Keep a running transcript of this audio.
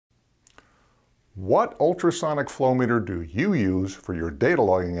What ultrasonic flow meter do you use for your data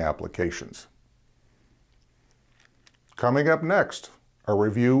logging applications? Coming up next, a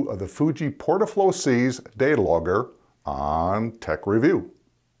review of the Fuji Portaflow-C's data logger on Tech Review.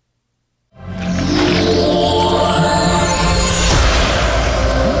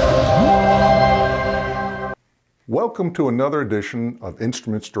 Welcome to another edition of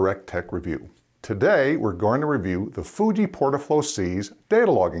InstrumentsDirect Tech Review. Today we're going to review the Fuji Portaflow-C's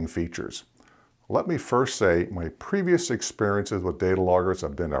data logging features. Let me first say my previous experiences with data loggers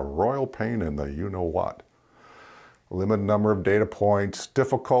have been a royal pain in the you-know-what. Limited number of data points,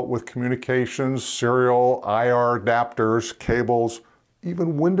 difficult with communications, serial, IR adapters, cables,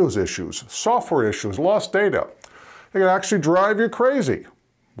 even Windows issues, software issues, lost data. They can actually drive you crazy.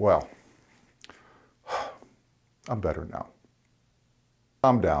 Well, I'm better now.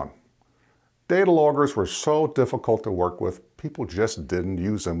 I'm down. Data loggers were so difficult to work with, people just didn't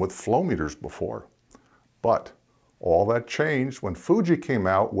use them with flow meters before. But all that changed when Fuji came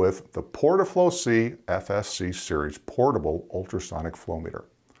out with the Portaflow-C FSC series portable ultrasonic flow meter.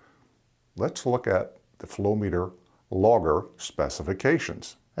 Let's look at the flow meter logger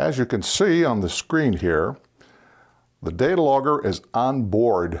specifications. As you can see on the screen here, the data logger is on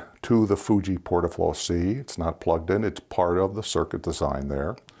board to the Fuji Portaflow-C. It's not plugged in, it's part of the circuit design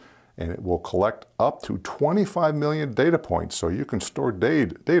there. And it will collect up to 25 million data points, so you can store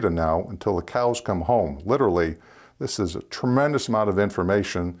data now until the cows come home. Literally, this is a tremendous amount of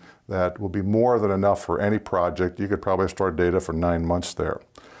information that will be more than enough for any project. You could probably store data for 9 months there.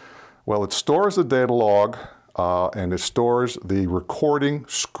 Well, it stores the data log and it stores the recording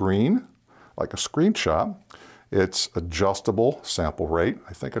screen, like a screenshot. It's adjustable sample rate.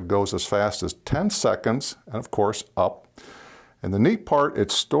 I think it goes as fast as 10 seconds, and of course up. And the neat part, it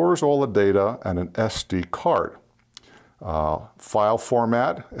stores all the data on an SD card. File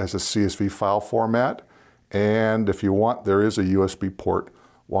format as a CSV file format. And if you want, there is a USB port.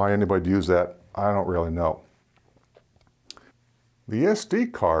 Why anybody use that, I don't really know. The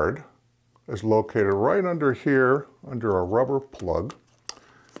SD card is located right under here, under a rubber plug.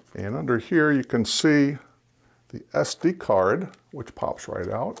 And under here you can see the SD card, which pops right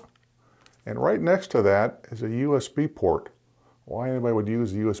out. And right next to that is a USB port. Why anybody would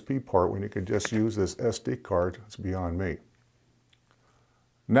use the USB port when you could just use this SD card, it's beyond me.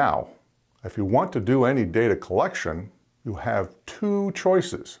 Now, if you want to do any data collection, you have two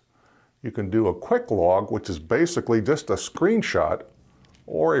choices. You can do a quick log, which is basically just a screenshot,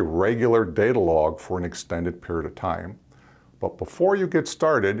 or a regular data log for an extended period of time. But before you get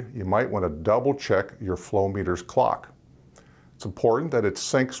started, you might want to double check your flow meter's clock. It's important that it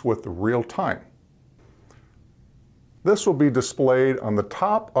syncs with the real time. This will be displayed on the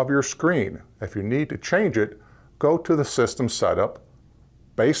top of your screen. If you need to change it, go to the System Setup,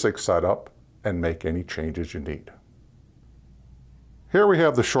 Basic Setup, and make any changes you need. Here we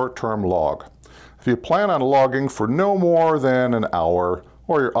have the short-term log. If you plan on logging for no more than an hour,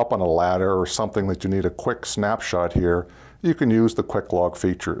 or you're up on a ladder or something that you need a quick snapshot here, you can use the quick log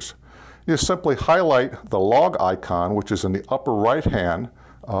features. You simply highlight the log icon, which is in the upper right hand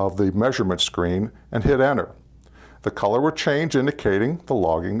of the measurement screen, and hit enter. The color will change, indicating the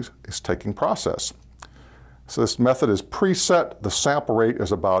logging is taking process. So this method is preset. The sample rate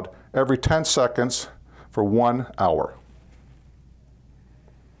is about every 10 seconds for 1 hour.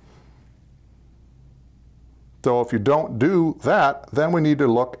 So if you don't do that, then we need to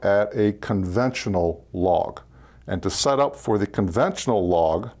look at a conventional log. And to set up for the conventional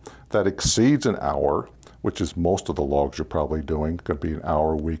log that exceeds an hour, which is most of the logs you're probably doing, could be an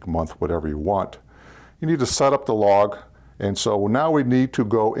hour, week, month, whatever you want, you need to set up the log. And so now we need to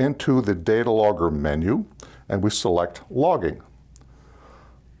go into the data logger menu and we select logging.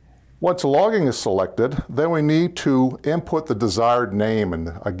 Once logging is selected, then we need to input the desired name.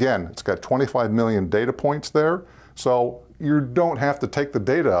 And again, it's got 25 million data points there. So you don't have to take the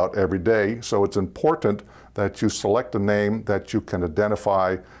data out every day. So it's important that you select a name that you can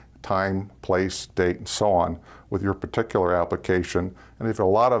identify time, place, date, and so on with your particular application. And if you have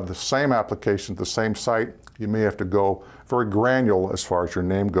a lot of the same applications, the same site, you may have to go very granular as far as your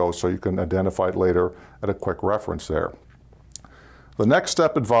name goes so you can identify it later at a quick reference there. The next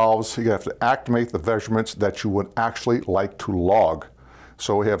step involves you have to activate the measurements that you would actually like to log.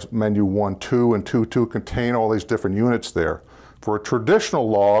 So we have menu 1.2 and 2.2 contain all these different units there. For a traditional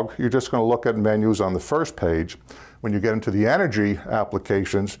log, you're just going to look at menus on the first page. When you get into the energy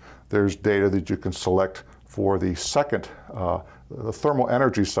applications, there's data that you can select for the second, the thermal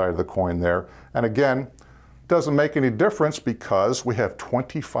energy side of the coin there. And again, doesn't make any difference because we have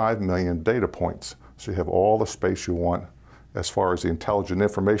 25 million data points. So you have all the space you want as far as the intelligent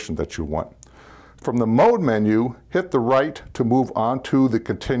information that you want. From the Mode menu, hit the right to move on to the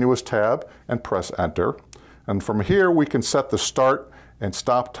Continuous tab and press Enter. And from here, we can set the start and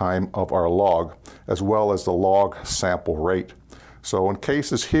stop time of our log, as well as the log sample rate. So in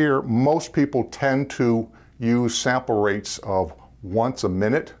cases here, most people tend to use sample rates of once a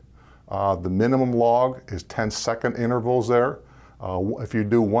minute. The minimum log is 10-second intervals there. If you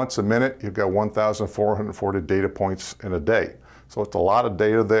do once a minute, you've got 1,440 data points in a day. So it's a lot of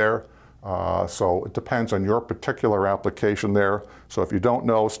data there. So it depends on your particular application there. So if you don't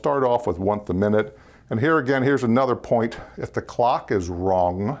know, start off with once a minute. And here again, here's another point. If the clock is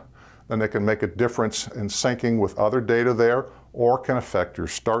wrong, then it can make a difference in syncing with other data there, or can affect your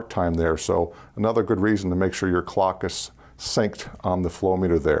start time there. So another good reason to make sure your clock is synced on the flow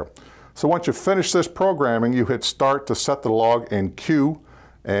meter there. So once you finish this programming, you hit Start to set the log in queue,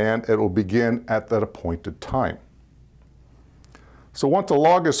 and it will begin at that appointed time. So once the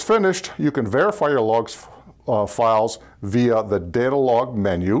log is finished, you can verify your logs files via the Data Log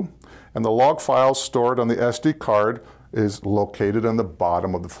menu, and the log files stored on the SD card is located in the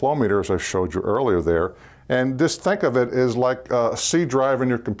bottom of the flow meter, as I showed you earlier there. And just think of it as like a C drive in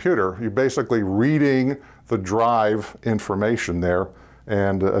your computer. You're basically reading the drive information there.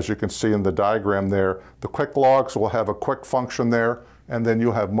 And as you can see in the diagram there, the quick logs will have a quick function there, and then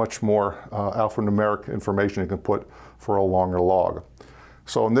you'll have much more alphanumeric information you can put for a longer log.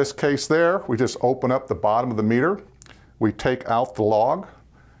 So in this case there, we just open up the bottom of the meter, we take out the log,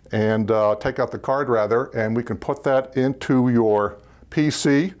 and take out the card rather, and we can put that into your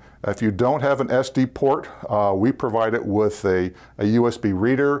PC. If you don't have an SD port, we provide it with a USB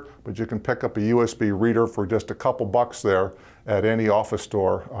reader, but you can pick up a USB reader for just a couple bucks there at any office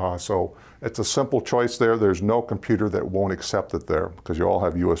store. So it's a simple choice there. There's no computer that won't accept it there because you all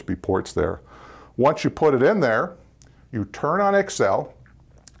have USB ports there. Once you put it in there, you turn on Excel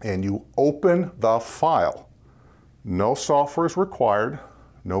and you open the file. No software is required,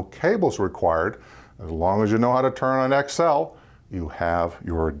 no cables required. As long as you know how to turn on Excel, you have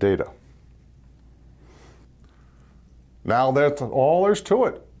your data. Now that's all there's to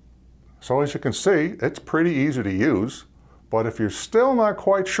it. So as you can see, it's pretty easy to use, but if you're still not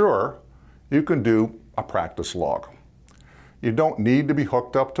quite sure, you can do a practice log. You don't need to be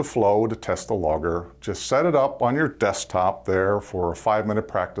hooked up to Flow to test the logger. Just set it up on your desktop there for a 5-minute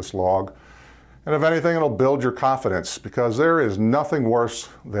practice log. And if anything, it'll build your confidence, because there is nothing worse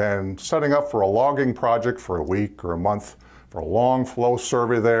than setting up for a logging project for a week or a month for a long flow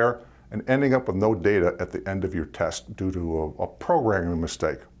survey there and ending up with no data at the end of your test due to a programming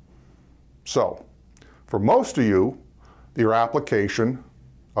mistake. So, for most of you, your application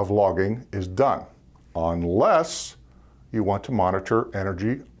of logging is done, unless you want to monitor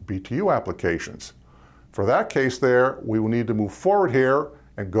energy BTU applications. For that case there, we will need to move forward here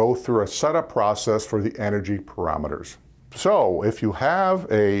and go through a setup process for the energy parameters. So if you have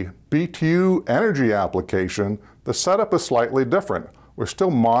a BTU energy application, the setup is slightly different. We're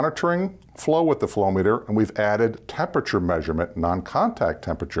still monitoring flow with the flow meter, and we've added temperature measurement, non-contact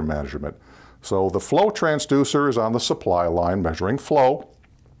temperature measurement. So the flow transducer is on the supply line measuring flow.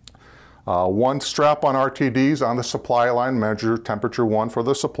 One strap-on RTDs on the supply line measure temperature 1 for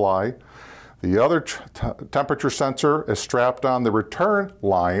the supply. The other temperature sensor is strapped on the return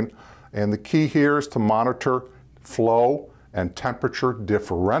line, and the key here is to monitor flow and temperature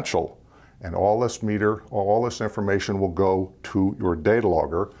differential. And all this information will go to your data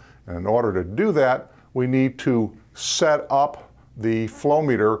logger. And in order to do that, we need to set up the flow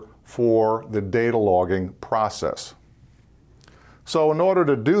meter for the data logging process. So in order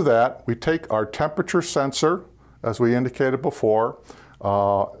to do that, we take our temperature sensor, as we indicated before,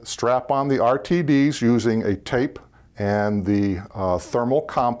 strap on the RTDs using a tape and the thermal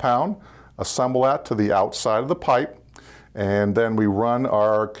compound, assemble that to the outside of the pipe, and then we run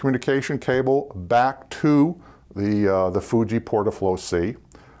our communication cable back to the Fuji Portaflow-C.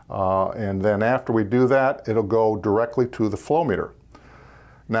 And then after we do that, it'll go directly to the flow meter.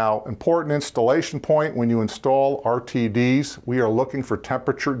 Now, important installation point, when you install RTDs, we are looking for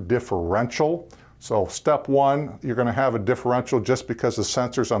temperature differential. So step 1, you're going to have a differential just because the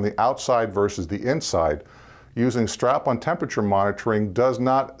sensor's on the outside versus the inside. Using strap-on temperature monitoring does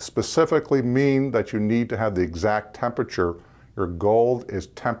not specifically mean that you need to have the exact temperature. Your goal is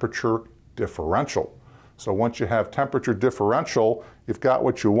temperature differential. So once you have temperature differential, you've got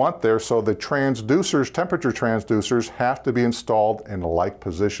what you want there. So the transducers, temperature transducers, have to be installed in a like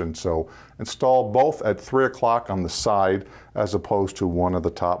position. So install both at 3 o'clock on the side as opposed to one at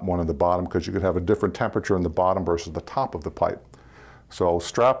the top, one at the bottom, because you could have a different temperature in the bottom versus the top of the pipe. So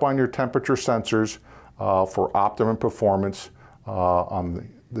strap on your temperature sensors for optimum performance on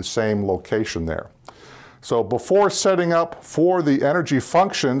the same location there. So before setting up for the energy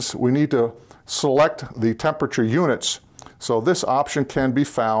functions, we need to select the temperature units. So this option can be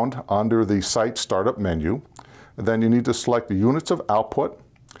found under the Site Startup menu. And then you need to select the units of output,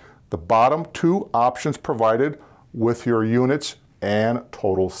 the bottom two options provided with your units and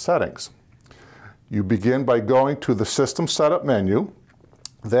total settings. You begin by going to the System Setup menu,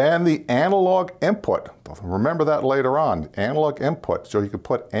 then the analog input. Remember that later on, analog input. So you can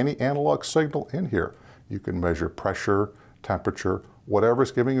put any analog signal in here. You can measure pressure, temperature, whatever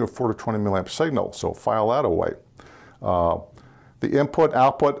is giving you a 4 to 20 milliamp signal. So file that away. The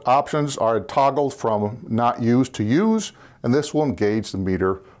input-output options are toggled from not used to use, and this will engage the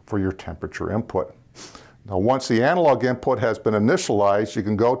meter for your temperature input. Now, once the analog input has been initialized, you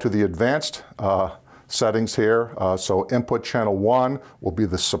can go to the advanced settings here. So input channel 1 will be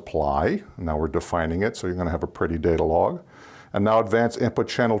the supply. Now we're defining it, so you're going to have a pretty data log. And now advanced input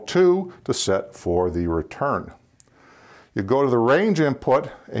channel 2 to set for the return. You go to the range input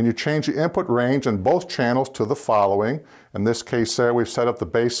and you change the input range in both channels to the following. In this case there, we've set up the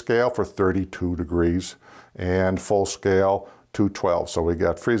base scale for 32 degrees and full scale 212. So we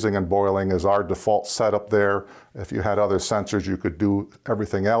got freezing and boiling as our default setup there. If you had other sensors, you could do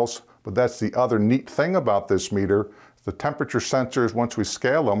everything else. But that's the other neat thing about this meter. The temperature sensors, once we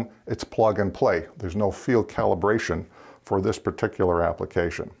scale them, it's plug and play. There's no field calibration for this particular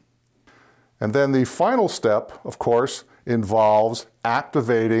application. And then the final step, of course, involves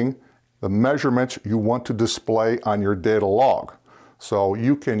activating the measurements you want to display on your data log. So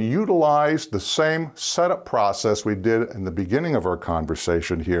you can utilize the same setup process we did in the beginning of our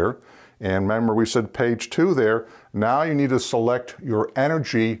conversation here. And remember, we said page 2 there. Now you need to select your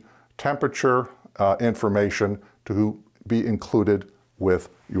energy temperature information to be included with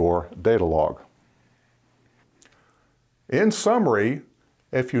your data log. In summary,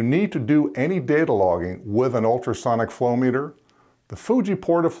 if you need to do any data logging with an ultrasonic flow meter, the Fuji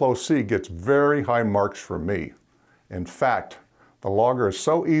Portaflow-C gets very high marks from me. In fact, the logger is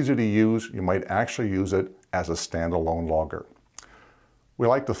so easy to use, you might actually use it as a standalone logger. We'd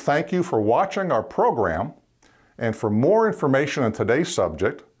like to thank you for watching our program, and for more information on today's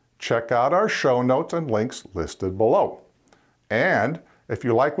subject, check out our show notes and links listed below. And if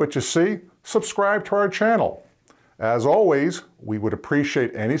you like what you see, subscribe to our channel. As always, we would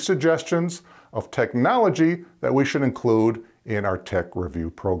appreciate any suggestions of technology that we should include in our tech review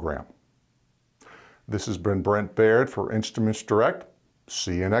program. This has been Brent Baird for InstrumentsDirect.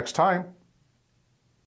 See you next time.